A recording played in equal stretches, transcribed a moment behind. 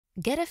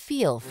Get a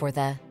feel for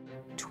the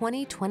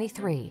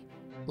 2023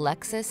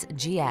 Lexus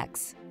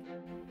GX.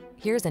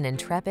 Here's an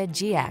intrepid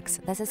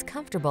GX that's as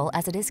comfortable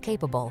as it is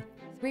capable.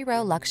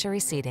 3-row luxury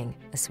seating,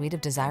 a suite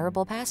of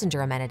desirable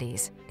passenger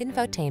amenities,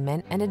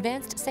 infotainment, and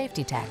advanced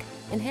safety tech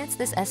enhance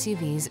this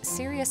SUV's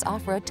serious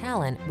off-road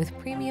talent with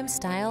premium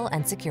style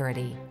and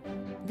security.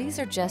 These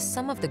are just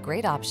some of the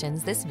great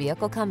options this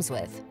vehicle comes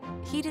with: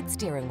 heated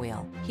steering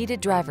wheel,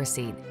 heated driver's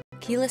seat,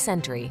 keyless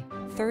entry,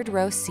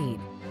 3rd-row seat,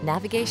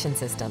 navigation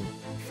system,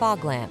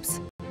 fog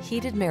lamps,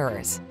 heated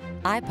mirrors,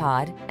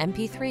 iPod,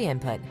 MP3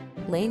 input,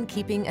 lane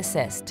keeping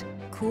assist,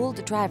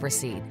 cooled driver's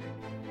seat.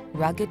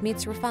 Rugged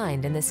meets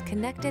refined in this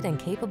connected and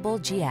capable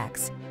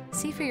GX.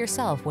 See for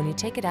yourself when you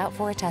take it out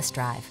for a test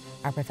drive.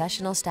 Our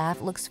professional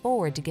staff looks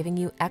forward to giving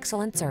you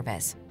excellent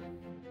service.